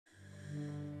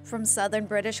From southern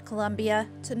British Columbia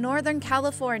to northern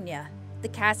California, the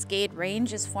Cascade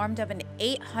Range is formed of an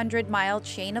 800-mile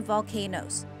chain of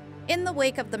volcanoes. In the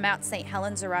wake of the Mount St.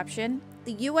 Helens eruption,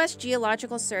 the U.S.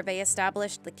 Geological Survey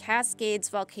established the Cascades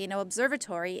Volcano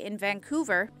Observatory in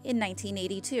Vancouver in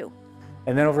 1982.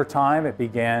 And then over time it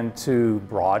began to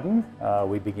broaden.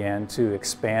 We began to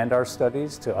expand our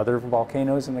studies to other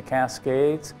volcanoes in the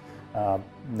Cascades,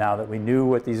 now that we knew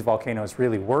what these volcanoes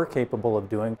really were capable of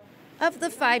doing. Of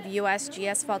the 5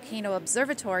 USGS volcano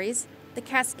observatories, the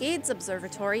Cascades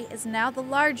Observatory is now the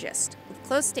largest, with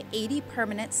close to 80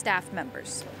 permanent staff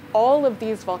members. All of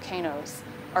these volcanoes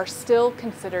are still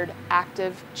considered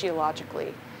active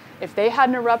geologically. If they had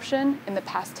an eruption in the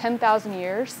past 10,000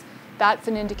 years, that's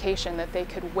an indication that they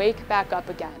could wake back up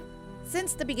again.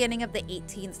 Since the beginning of the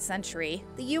 18th century,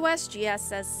 the USGS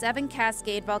says 7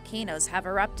 Cascade volcanoes have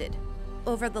erupted.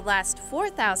 Over the last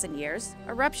 4,000 years,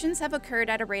 eruptions have occurred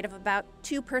at a rate of about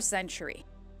 2 per century.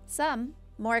 Some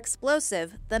more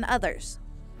explosive than others.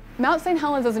 Mount St.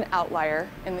 Helens is an outlier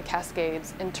in the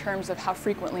Cascades in terms of how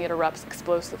frequently it erupts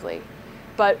explosively.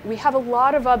 But we have a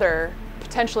lot of other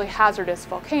potentially hazardous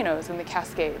volcanoes in the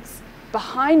Cascades.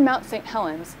 Behind Mount St.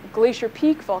 Helens, Glacier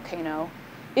Peak volcano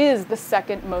is the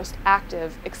second most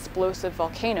active explosive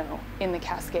volcano in the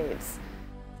Cascades.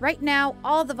 Right now,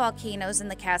 all the volcanoes in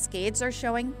the Cascades are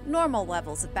showing normal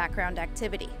levels of background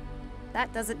activity.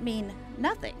 That doesn't mean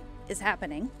nothing is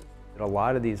happening. A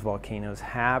lot of these volcanoes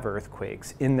have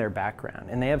earthquakes in their background,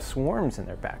 and they have swarms in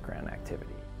their background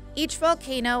activity. Each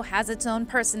volcano has its own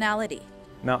personality.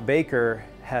 Mount Baker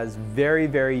has very,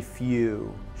 very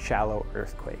few shallow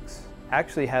earthquakes.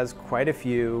 Actually has quite a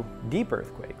few deep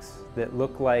earthquakes that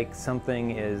look like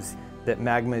that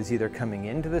magma is either coming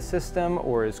into the system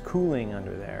or is cooling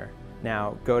under there.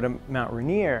 Now, go to Mount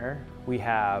Rainier, we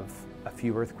have a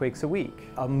few earthquakes a week.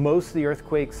 Most of the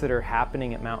earthquakes that are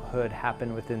happening at Mount Hood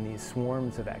happen within these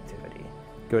swarms of activity.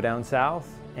 Go down south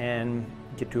and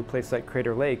get to a place like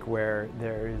Crater Lake where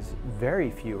there's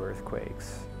very few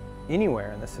earthquakes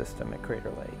anywhere in the system at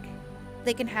Crater Lake.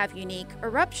 They can have unique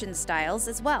eruption styles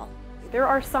as well. There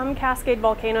are some Cascade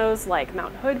volcanoes, like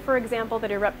Mount Hood, for example,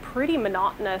 that erupt pretty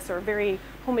monotonous or very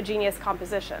homogeneous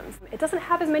compositions. It doesn't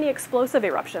have as many explosive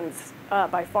eruptions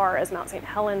by far as Mount St.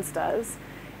 Helens does.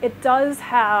 It does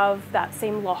have that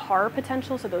same lahar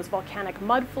potential, so those volcanic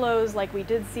mud flows like we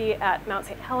did see at Mount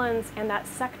St. Helens, and that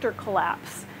sector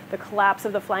collapse, the collapse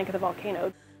of the flank of the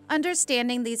volcano.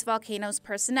 Understanding these volcanoes'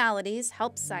 personalities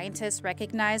helps scientists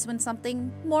recognize when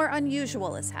something more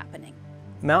unusual is happening.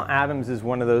 Mount Adams is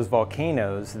one of those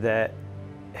volcanoes that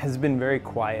has been very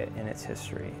quiet in its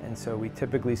history, and so we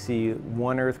typically see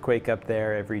one earthquake up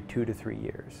there every 2 to 3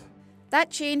 years.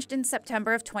 That changed in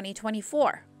September of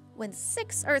 2024, when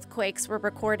 6 earthquakes were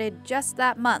recorded just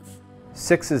that month.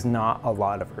 6 is not a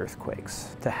lot of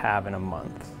earthquakes to have in a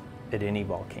month at any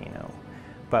volcano,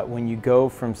 but when you go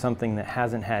from something that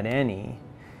hasn't had any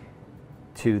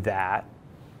to that,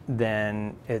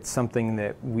 then it's something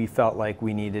that we felt like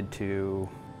we needed to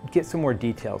get some more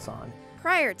details on.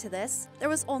 Prior to this, there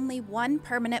was only one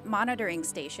permanent monitoring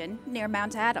station near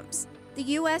Mount Adams. The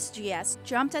USGS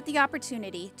jumped at the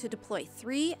opportunity to deploy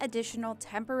 3 additional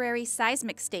temporary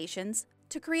seismic stations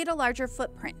to create a larger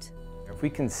footprint. If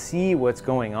we can see what's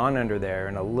going on under there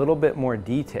in a little bit more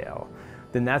detail,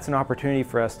 then that's an opportunity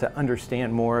for us to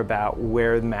understand more about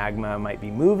where the magma might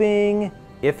be moving,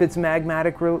 if it's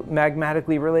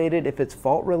magmatically related, if it's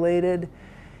fault related,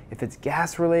 if it's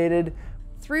gas related.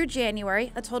 Through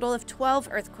January, a total of 12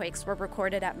 earthquakes were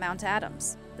recorded at Mount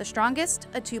Adams, the strongest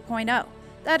a 2.0.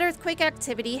 That earthquake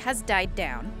activity has died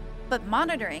down, but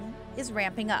monitoring is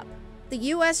ramping up. The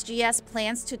USGS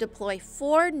plans to deploy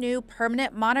 4 new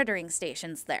permanent monitoring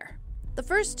stations there. The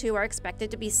first 2 are expected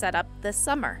to be set up this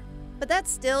summer. But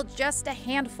that's still just a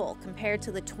handful compared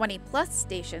to the 20-plus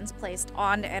stations placed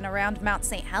on and around Mount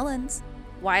St. Helens.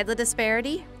 Why the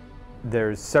disparity?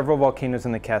 There's several volcanoes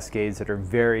in the Cascades that are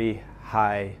very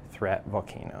high threat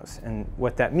volcanoes. And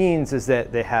what that means is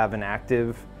that they have an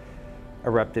active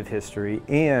eruptive history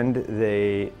and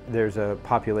there's a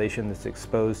population that's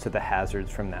exposed to the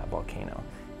hazards from that volcano.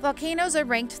 Volcanoes are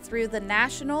ranked through the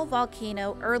National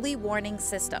Volcano Early Warning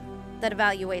System that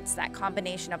evaluates that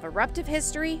combination of eruptive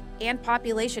history and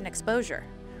population exposure.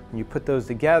 When you put those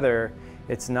together,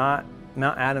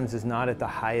 Mount Adams is not at the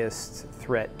highest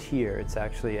threat tier. It's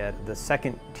actually at the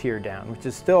 2nd tier down, which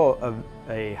is still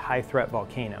a high threat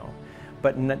volcano,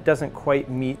 but it doesn't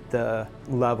quite meet the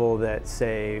level that,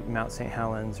 say, Mount St.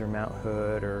 Helens or Mount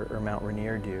Hood or Mount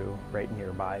Rainier do right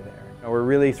nearby there. We're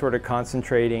really sort of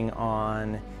concentrating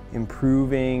on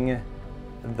improving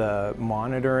the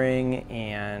monitoring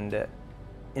and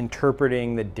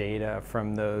interpreting the data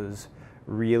from those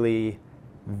really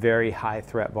very high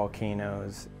threat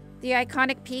volcanoes. The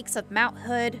iconic peaks of Mount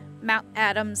Hood, Mount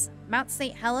Adams, Mount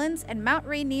St. Helens, and Mount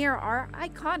Rainier are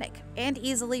iconic and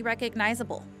easily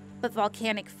recognizable. But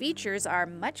volcanic features are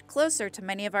much closer to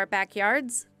many of our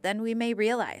backyards than we may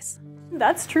realize.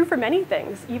 That's true for many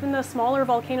things. Even the smaller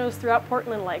volcanoes throughout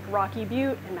Portland like Rocky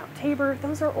Butte and Mount Tabor,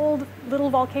 those are old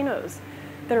little volcanoes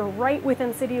that are right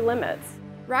within city limits.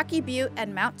 Rocky Butte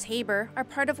and Mount Tabor are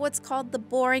part of what's called the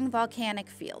boring volcanic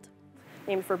field.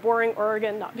 Named for boring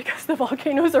Oregon, not because the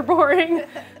volcanoes are boring.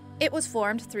 It was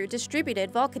formed through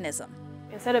distributed volcanism.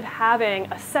 Instead of having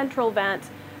a central vent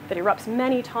that erupts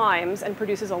many times and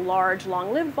produces a large,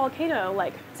 long-lived volcano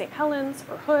like St. Helens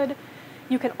or Hood,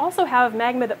 you can also have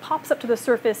magma that pops up to the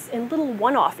surface in little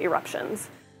one-off eruptions.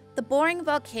 The boring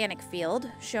volcanic field,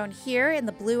 shown here in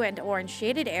the blue and orange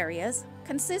shaded areas,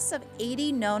 consists of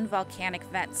 80 known volcanic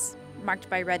vents, marked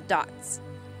by red dots.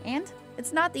 And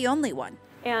it's not the only one.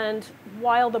 And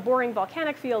while the boring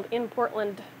volcanic field in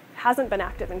Portland hasn't been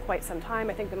active in quite some time,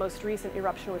 I think the most recent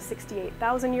eruption was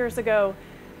 68,000 years ago,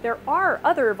 there are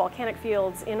other volcanic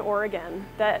fields in Oregon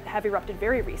that have erupted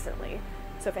very recently.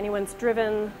 So if anyone's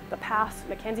driven the pass,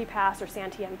 Mackenzie Pass or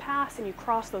Santiam Pass, and you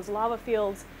cross those lava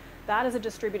fields, that is a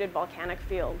distributed volcanic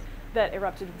field that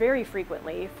erupted very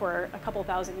frequently for a couple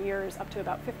thousand years, up to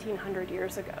about 1,500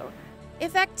 years ago.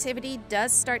 If activity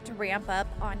does start to ramp up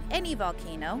on any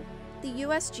volcano, the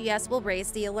USGS will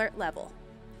raise the alert level.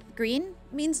 Green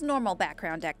means normal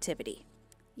background activity.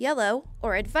 Yellow,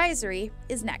 or advisory,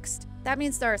 is next. That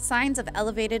means there are signs of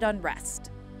elevated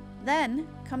unrest. Then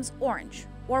comes orange,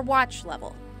 or watch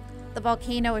level. The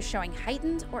volcano is showing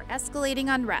heightened or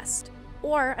escalating unrest,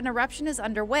 or an eruption is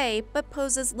underway but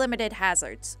poses limited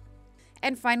hazards.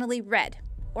 And finally, red,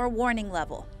 or warning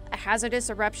level. A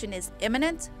hazardous eruption is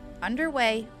imminent,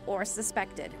 underway, or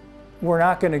suspected. We're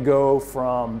not going to go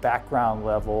from background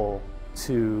level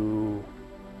to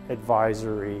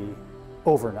advisory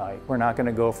overnight. We're not going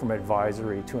to go from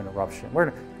advisory to an eruption. We're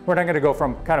not going to go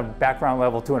from kind of background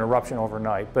level to an eruption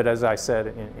overnight. But as I said,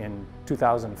 in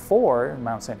 2004,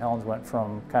 Mount St. Helens went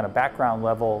from kind of background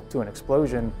level to an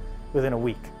explosion within a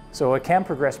week. So it can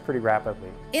progress pretty rapidly.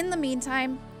 In the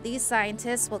meantime, these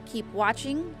scientists will keep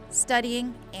watching,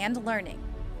 studying, and learning,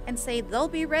 and say they'll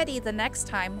be ready the next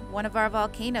time one of our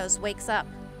volcanoes wakes up.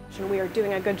 We are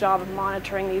doing a good job of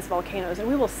monitoring these volcanoes, and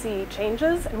we will see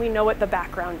changes, and we know what the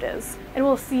background is, and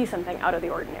we'll see something out of the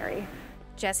ordinary.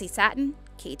 Jessie Satin,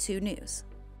 K2 News.